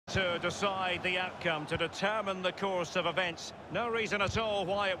To decide the outcome, to determine the course of events. No reason at all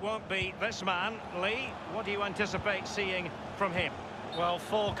why it won't be this man. Lee, what do you anticipate seeing from him? Well,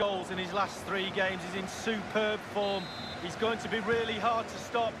 4 goals in his last 3 games. He's in superb form. He's going to be really hard to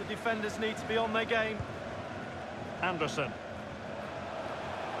stop. The defenders need to be on their game. Anderson.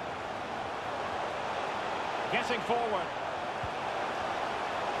 Getting forward.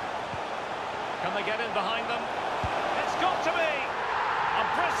 Can they get in behind them? It's got to be! A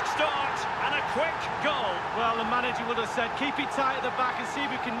brisk start and a quick goal. Well, the manager would have said, keep it tight at the back and see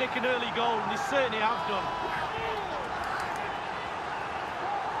if we can nick an early goal, and they certainly have done.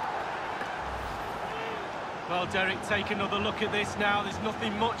 Well, Derek, take another look at this now. There's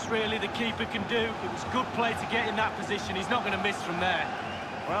nothing much, really, the keeper can do. It was good play to get in that position. He's not going to miss from there.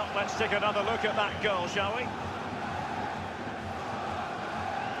 Well, let's take another look at that goal, shall we?